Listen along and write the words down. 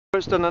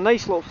It's done a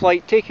nice little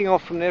flight, taking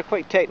off from there,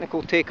 quite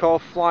technical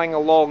takeoff, flying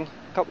along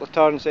a couple of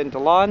turns into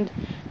land,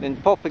 then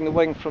popping the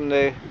wing from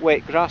the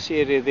wet grassy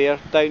area there,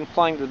 down,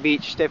 flying to the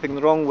beach, stepping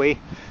the wrong way,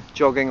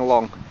 jogging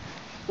along.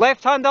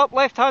 Left hand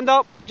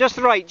up, just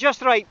right,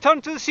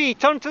 turn to the sea,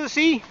 turn to the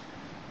sea.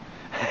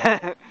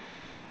 It's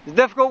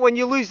difficult when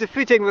you lose the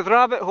footing with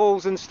rabbit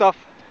holes and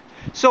stuff.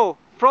 So,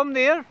 from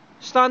there,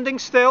 standing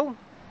still,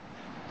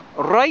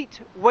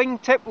 right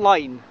wingtip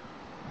line.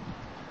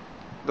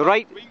 The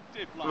right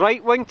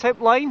wingtip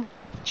line.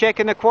 Check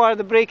and acquire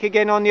the brake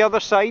again on the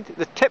other side.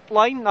 The tip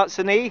line, that's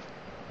an A. Yeah,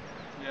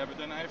 but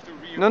then I have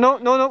to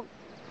No.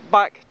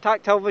 Back,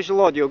 tactile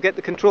visual audio. Get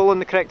the control in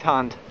the correct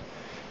hand.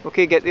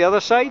 Okay, get the other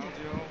side.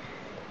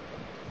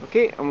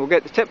 Okay, and we'll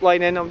get the tip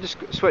line in. I'll just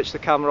switch the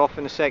camera off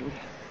in a second.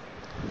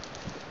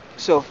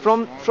 So,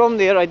 from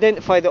there,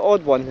 identify the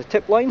odd one, the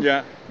tip line.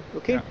 Yeah.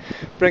 Okay, yeah.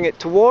 Bring it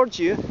towards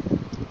you,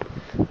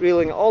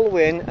 reeling it all the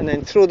way in, and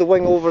then throw the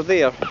wing over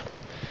there.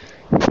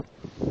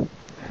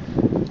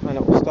 And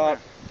it will start,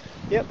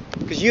 yep,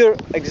 because you're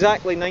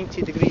exactly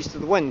 90 degrees to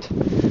the wind.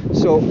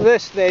 So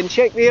this, then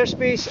check the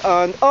airspace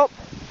and up,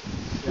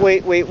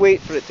 wait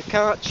for it to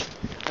catch,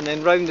 and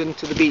then round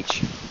into the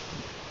beach.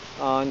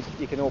 And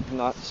you can open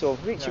that. So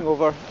reaching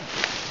over,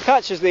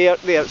 catches there,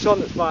 it's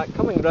on its back,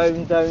 coming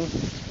round, down,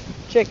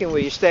 checking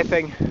where you're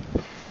stepping,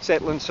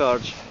 settling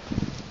surge.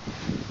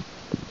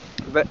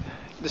 But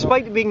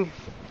despite it being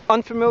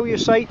unfamiliar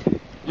sight,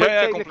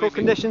 technical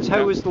conditions,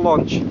 how was the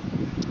launch?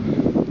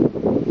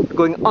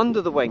 Going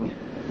under the wing,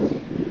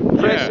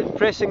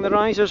 pressing the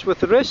risers with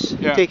the wrists,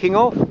 taking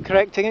off,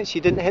 correcting it so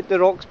you didn't hit the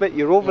rocks bit,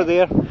 you're over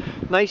there,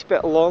 nice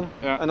bit along,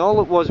 and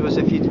all it was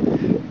if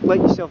you'd let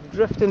yourself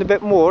drift in a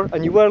bit more,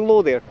 and you were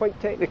low there, quite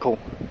technical,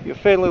 you're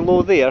fairly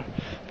low there,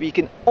 but you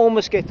can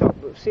almost get up,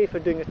 but safer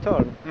doing a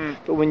turn,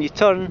 but when you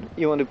turn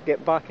you want to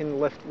get back in the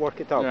lift, work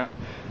it up.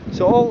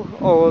 So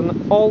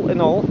all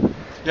in all,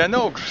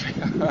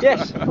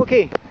 yes,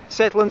 okay.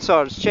 Settle and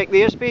surge, check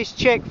the airspace,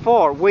 check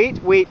for,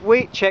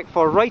 wait, check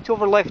for right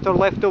over left or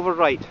left over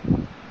right. Yeah,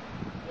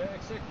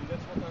 exactly,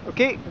 that's what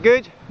okay,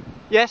 good.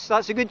 Yes,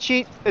 that's a good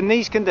cheat in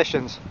these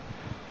conditions.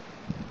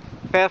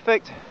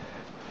 Perfect.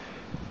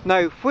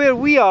 Now, where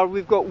we are,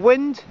 we've got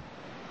wind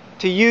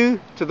to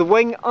you, to the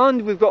wing,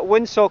 and we've got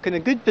windsock in a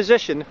good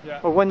position,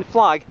 or wind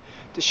flag,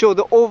 to show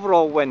the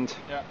overall wind.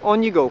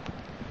 On you go.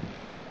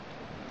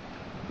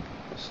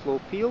 Slow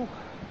peel.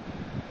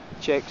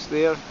 Checks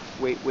there,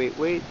 wait.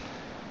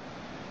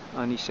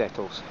 And he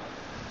settles.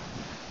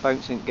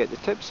 Bouncing to get the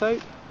tips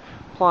out.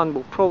 Plan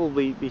will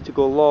probably be to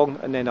go long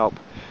and then up.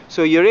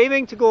 So you're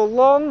aiming to go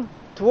long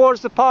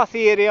towards the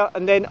pathy area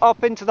and then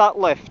up into that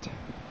lift.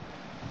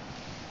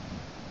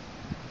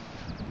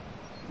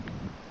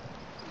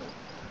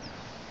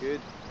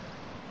 Good.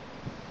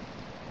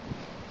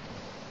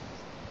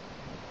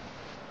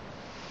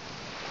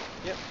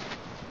 Yep.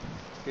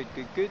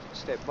 Good.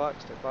 Step back.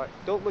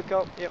 Don't look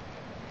up. Yep.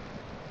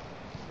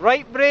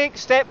 Right brake,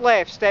 step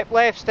left.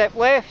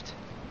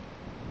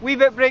 Wee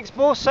bit brakes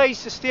both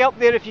sides to stay up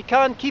there if you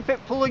can. Keep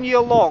it pulling you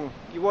along.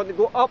 You want to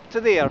go up to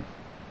there.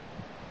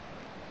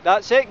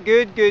 That's it,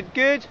 good.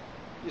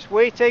 Just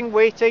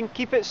waiting.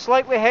 Keep it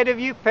slightly ahead of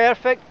you.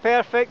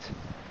 Perfect.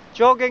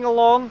 Jogging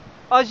along.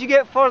 As you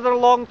get further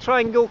along,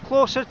 try and go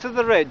closer to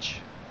the ridge.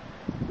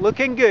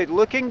 Looking good.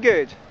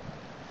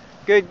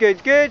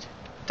 Good.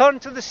 Turn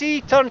to the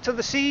sea.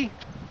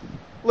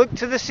 Look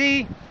to the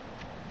sea.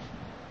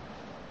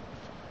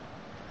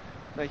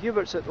 Now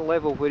Hubert's at the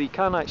level where he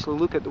can actually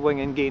look at the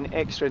wing and gain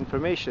extra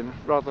information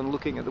rather than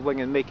looking at the wing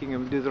and making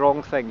him do the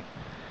wrong thing.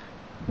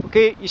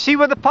 Okay, you see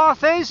where the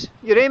path is?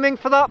 You're aiming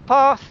for that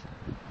path.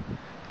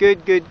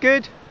 Good.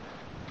 Good.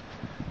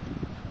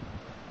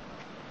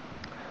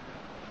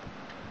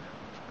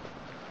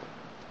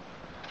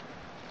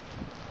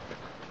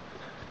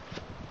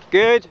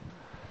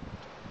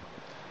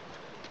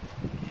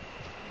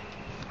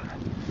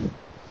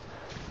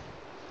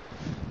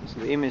 So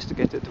the aim is to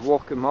get it to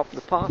walk him up the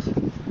path.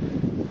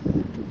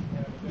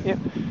 Yeah.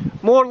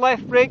 More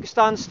left brake,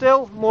 stand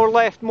still, more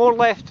left,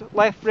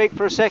 left brake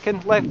for a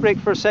second,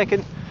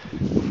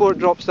 before it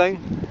drops down.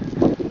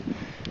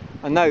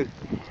 And now,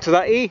 to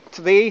the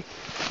A,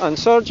 and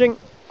surging,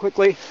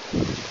 quickly.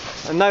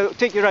 And now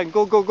take you around,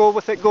 go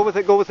with it,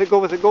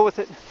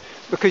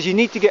 because you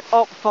need to get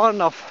up far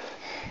enough.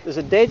 There's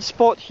a dead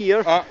spot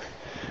here,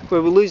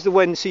 where we lose the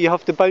wind, so you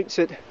have to bounce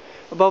it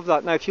above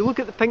that. Now if you look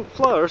at the pink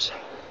flowers,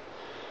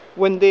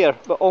 wind there,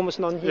 but almost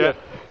none here.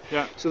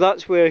 So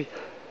that's where...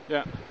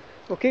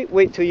 Okay,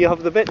 wait till you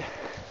have the bit,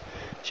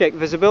 check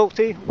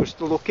visibility, we're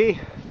still okay,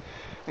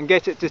 and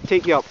get it to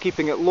take you up,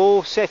 keeping it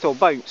low, settle,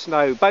 bounce.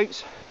 Now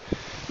bounce,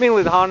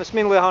 mainly the harness,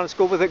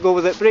 go with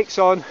it, brakes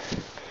on,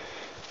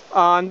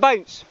 and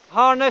bounce,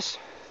 harness,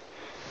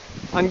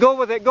 and go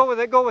with it,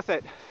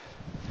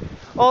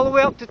 all the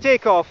way up to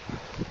takeoff.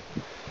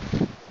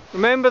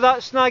 Remember that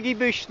snaggy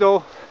bush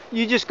though,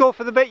 you just go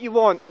for the bit you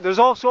want. There's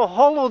also a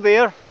hollow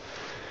there,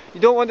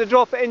 you don't want to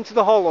drop it into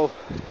the hollow.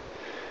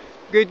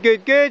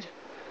 Good.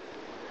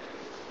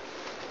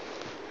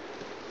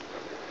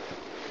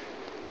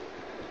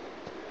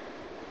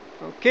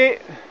 Okay,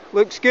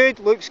 looks good,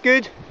 looks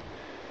good.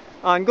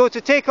 And go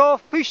to take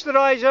off, push the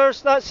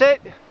risers, that's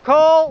it.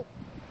 Call!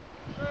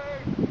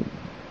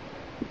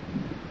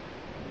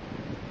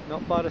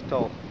 Not bad at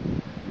all.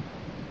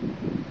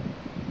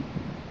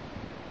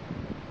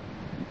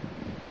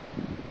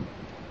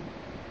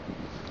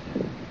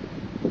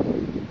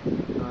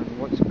 And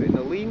once put in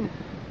a lean,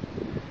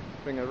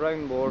 bring a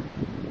round more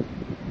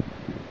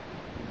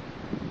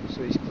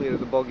so he's clear of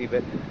the boggy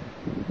bit.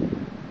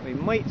 He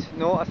might,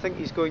 no, I think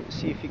he's going to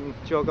see if he can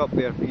jog up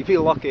there. If you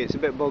feel lucky, it's a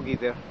bit boggy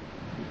there.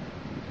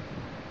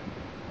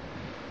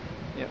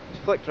 Yeah, it's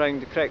flicked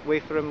round the correct way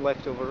for him,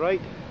 left over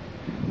right.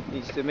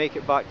 Needs to make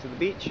it back to the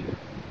beach.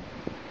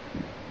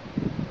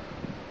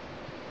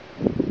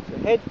 So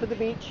head for the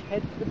beach,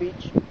 head for the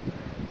beach.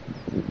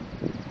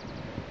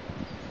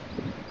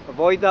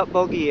 Avoid that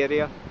boggy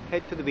area,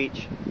 head for the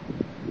beach.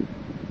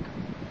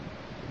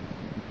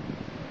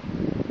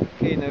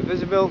 Okay, now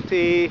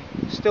visibility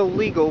still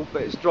legal,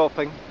 but it's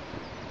dropping.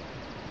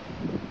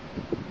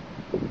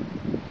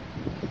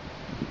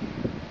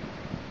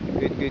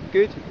 Good, good,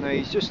 good. Now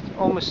he's just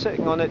almost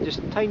sitting on it, just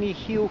a tiny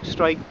heel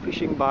strike,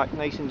 pushing back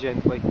nice and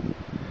gently.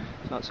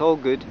 So that's all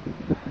good.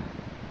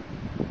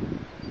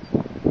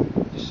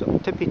 Just sort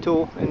of tippy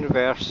toe in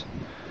reverse.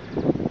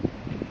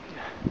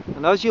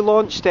 And as you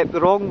launch, step the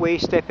wrong way,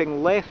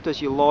 stepping left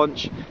as you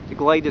launch to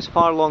glide as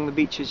far along the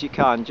beach as you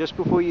can. Just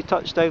before you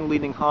touch down,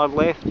 leaning hard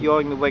left,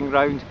 yawing the wing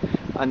round,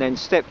 and then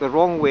step the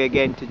wrong way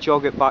again to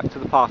jog it back to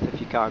the path if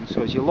you can.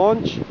 So as you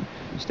launch,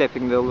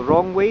 stepping the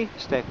wrong way,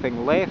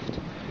 stepping left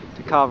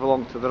to carve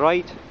along to the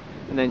right,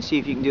 and then see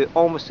if you can do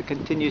almost a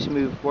continuous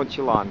move once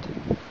you land.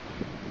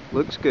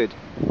 Looks good.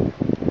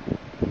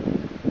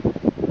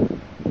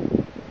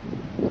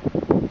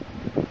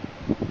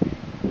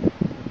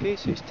 Okay,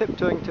 so he's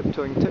tiptoeing,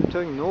 tiptoeing,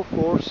 tiptoeing, no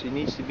force. He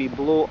needs to be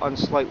below and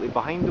slightly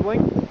behind the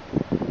wing.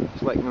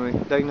 Just letting him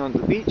down onto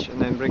the beach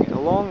and then bring it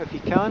along if you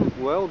can.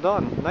 Well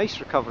done. Nice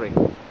recovery.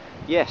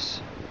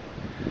 Yes.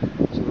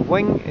 So the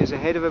wing is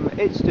ahead of him.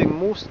 It's doing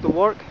most of the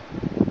work.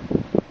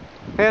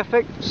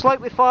 Perfect.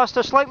 Slightly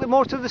faster, slightly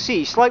more to the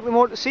sea. Slightly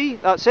more to the sea.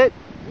 That's it.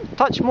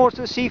 Touch more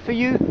to the sea for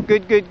you.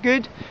 Good, good,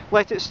 good.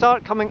 Let it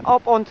start coming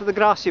up onto the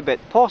grassy bit.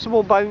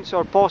 Possible bounce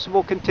or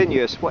possible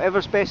continuous.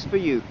 Whatever's best for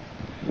you.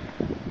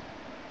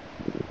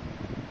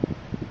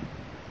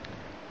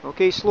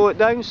 Okay, slow it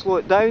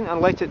down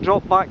and let it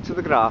drop back to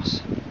the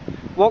grass.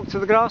 Walk to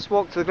the grass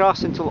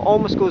until it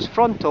almost goes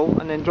frontal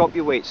and then drop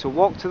your weight. So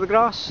walk to the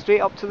grass, straight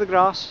up to the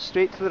grass,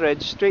 straight to the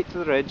ridge, straight to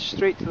the ridge,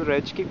 straight to the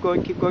ridge. Keep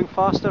going,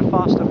 faster,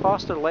 faster,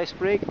 faster, less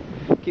brake.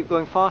 Keep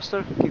going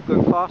faster, keep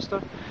going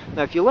faster.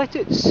 Now if you let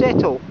it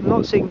settle, I'm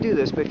not saying do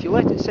this, but if you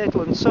let it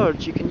settle and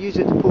surge, you can use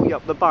it to pull you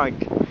up the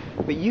bank.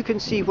 But you can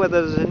see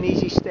whether there's an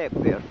easy step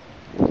there.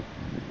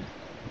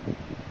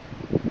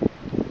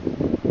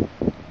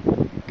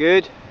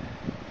 Good.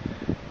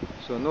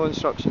 So no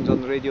instructions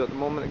on the radio at the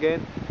moment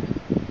again.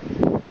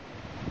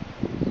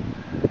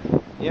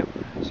 Yep,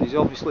 so he's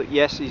obviously,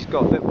 yes, he's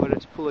got a bit where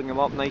it's pulling him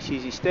up, nice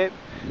easy step.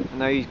 And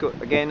now he's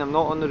got, again, I'm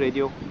not on the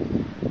radio.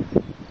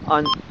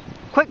 And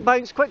quick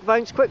bounce, quick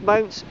bounce, quick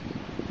bounce.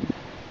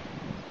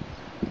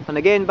 And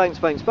again, bounce,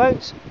 bounce,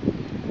 bounce.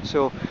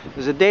 So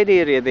there's a dead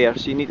area there,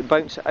 so you need to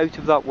bounce it out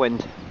of that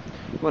wind.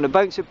 You want to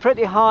bounce it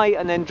pretty high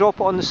and then drop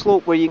it on the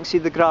slope where you can see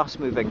the grass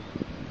moving.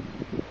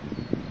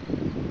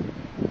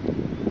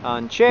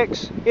 And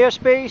checks,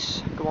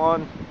 airspace, come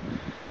on.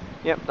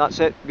 Yep, that's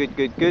it, good,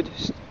 good, good.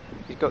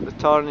 He's got the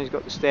turn, he's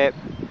got the step.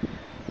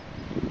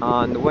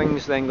 And the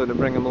wing's then going to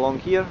bring him along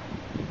here.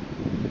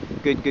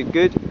 Good, good,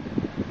 good.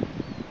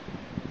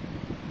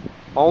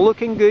 All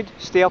looking good,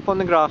 stay up on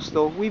the grass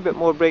though. Wee bit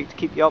more brake to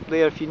keep you up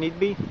there if you need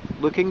be.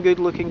 Looking good,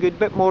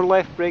 bit more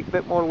left brake,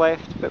 bit more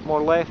left, bit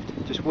more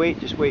left. Just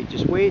wait, just wait,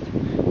 just wait.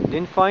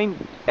 Doing fine,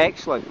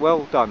 excellent,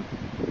 well done.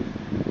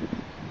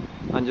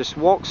 And just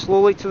walk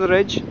slowly to the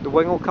ridge, the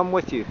wing will come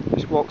with you.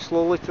 Just walk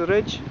slowly to the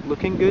ridge,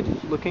 looking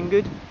good, looking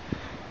good.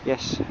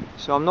 Yes,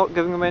 so I'm not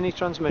giving him any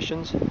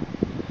transmissions.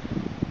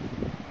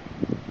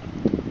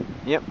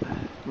 Yep,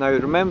 now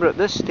remember at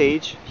this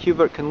stage,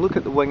 Hubert can look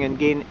at the wing and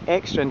gain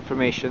extra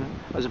information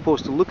as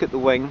opposed to look at the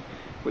wing,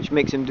 which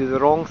makes him do the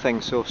wrong thing.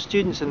 So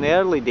students in the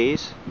early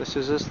days, this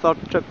is his third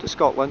trip to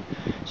Scotland,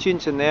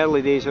 students in the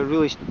early days are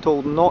really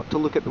told not to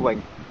look at the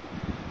wing.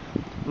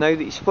 Now that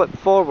he's flipped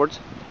forward,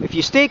 if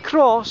you stay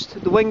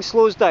crossed, the wing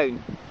slows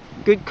down.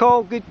 Good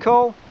call, good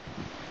call.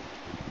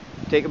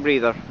 Take a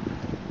breather.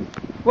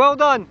 Well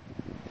done.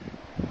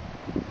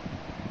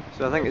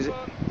 So I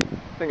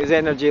think his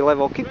energy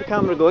level. Keep the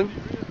camera going.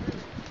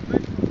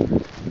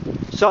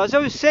 So as I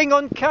was saying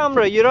on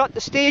camera, you're at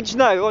the stage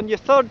now on your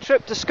third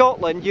trip to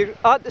Scotland. You're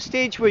at the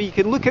stage where you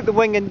can look at the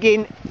wing and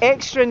gain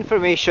extra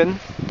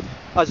information,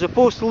 as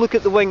opposed to look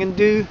at the wing and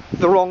do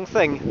the wrong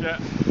thing. Yeah.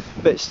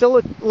 But still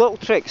little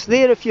tricks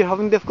there if you're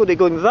having difficulty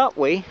going that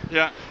way.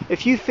 Yeah.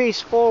 If you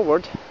face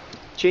forward,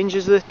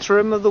 changes the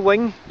trim of the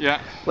wing.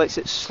 Yeah. Lets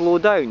it slow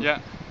down. Yeah.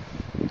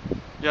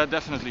 Yeah,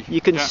 definitely.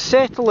 You can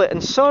settle it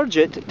and surge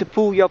it to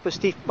pull you up a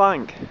steep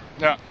bank.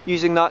 Yeah.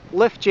 Using that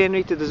lift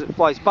generated as it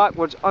flies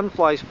backwards and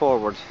flies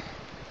forwards.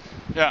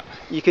 Yeah.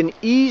 You can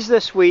ease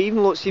this way,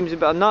 even though it seems a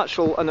bit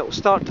unnatural, and it will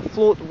start to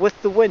float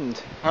with the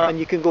wind. And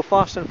you can go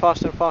faster and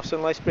faster and faster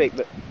and less brake,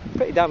 but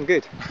pretty damn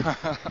good.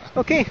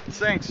 Okay.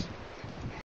 Thanks.